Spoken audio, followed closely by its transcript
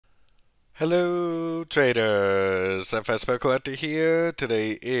Hello traders, FX Pip Collector here.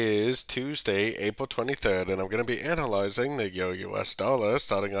 Today is Tuesday, April 23rd, and I'm going to be analyzing the Euro-US dollar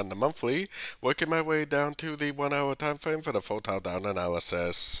starting on the monthly, working my way down to the 1 hour time frame for the full top down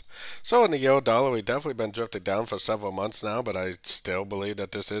analysis. So in the Euro dollar, we've definitely been drifting down for several months now, but I still believe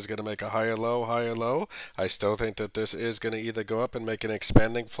that this is going to make a higher low, higher low. I still think that this is going to either go up and make an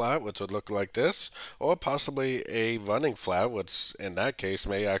expanding flat, which would look like this, or possibly a running flat, which in that case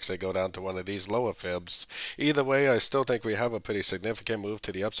may actually go down to one of these lower fibs. Either way, I still think we have a pretty significant move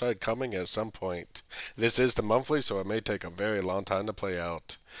to the upside coming at some point. This is the monthly, so it may take a very long time to play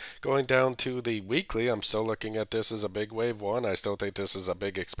out. Going down to the weekly, I'm still looking at this as a big wave 1. I still think this is a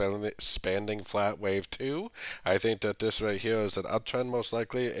big expanding flat wave 2. I think that this right here is an uptrend, most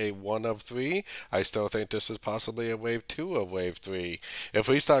likely a 1 of 3. I still think this is possibly a wave 2 of wave 3. If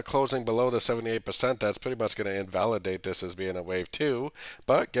we start closing below the 78%, that's pretty much going to invalidate this as being a wave 2.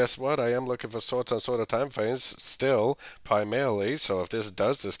 But guess what? I am looking for sorts on sort of time frames still, primarily. So if this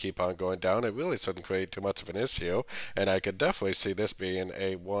does just keep on going down, it really shouldn't create too much of an issue. And I could definitely see this being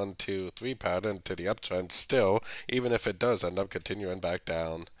a 1, 2, 3 pattern to the uptrend still, even if it does end up continuing back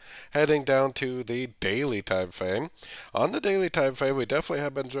down. Heading down to the daily time frame. On the daily time frame, we definitely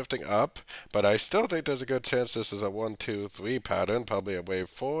have been drifting up, but I still think there's a good chance this is a 1, 2, 3 pattern, probably a wave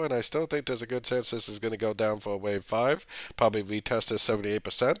 4, and I still think there's a good chance this is going to go down for a wave 5, probably retest this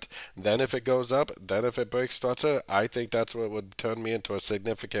 78%. Then if it goes up, then if it breaks structure, I think that's what would turn me into a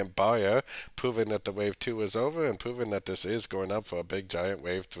significant buyer, proving that the wave 2 is over and proving that this is going up for a big giant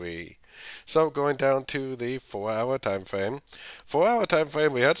wave 3. So going down to the 4-hour time frame. 4-hour time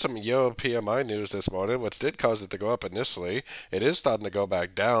frame, we had some Euro PMI news this morning, which did cause it to go up initially. It is starting to go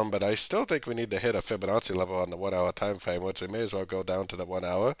back down, but I still think we need to hit a Fibonacci level on the 1-hour time frame, which we may as well go down to the 1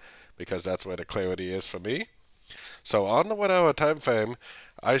 hour because that's where the clarity is for me. So on the 1-hour time frame,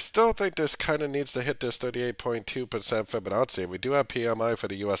 I still think this kind of needs to hit this 38.2% Fibonacci. We do have PMI for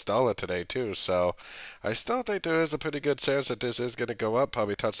the US dollar today too, so I still think there is a pretty good chance that this is going to go up,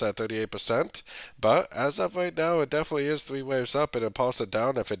 probably touch that 38%. But as of right now, it definitely is 3 waves up and impulsive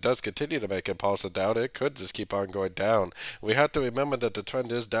down. If it does continue to make impulsive down, it could just keep on going down. We have to remember that the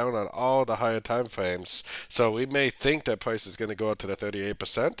trend is down on all the higher time frames. So we may think that price is going to go up to the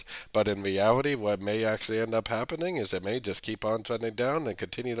 38%, but in reality, what may actually end up happening is it may just keep on trending down and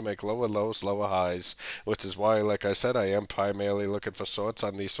continue to make lower lows, lower highs, which is why, like I said, I am primarily looking for sorts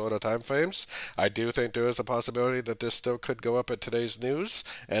on these sort of time frames. I do think there is a possibility that this still could go up at today's news,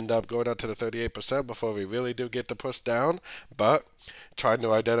 end up going up to the 38% before we really do get the push down, but trying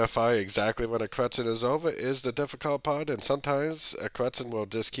to identify exactly when a correction is over is the difficult part, and sometimes a correction will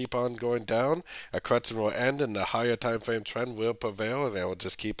just keep on going down, a correction will end and the higher time frame trend will prevail and it will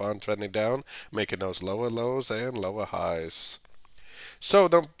just keep on trending down, making those lower lows and lower highs. So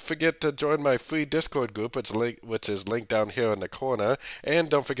don't forget to join my free Discord group, which is linked down here in the corner. And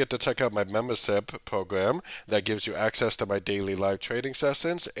don't forget to check out my membership program that gives you access to my daily live trading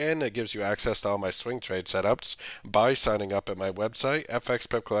sessions, and it gives you access to all my swing trade setups by signing up at my website,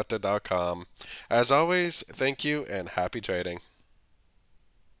 fxpipcollector.com. As always, thank you and happy trading.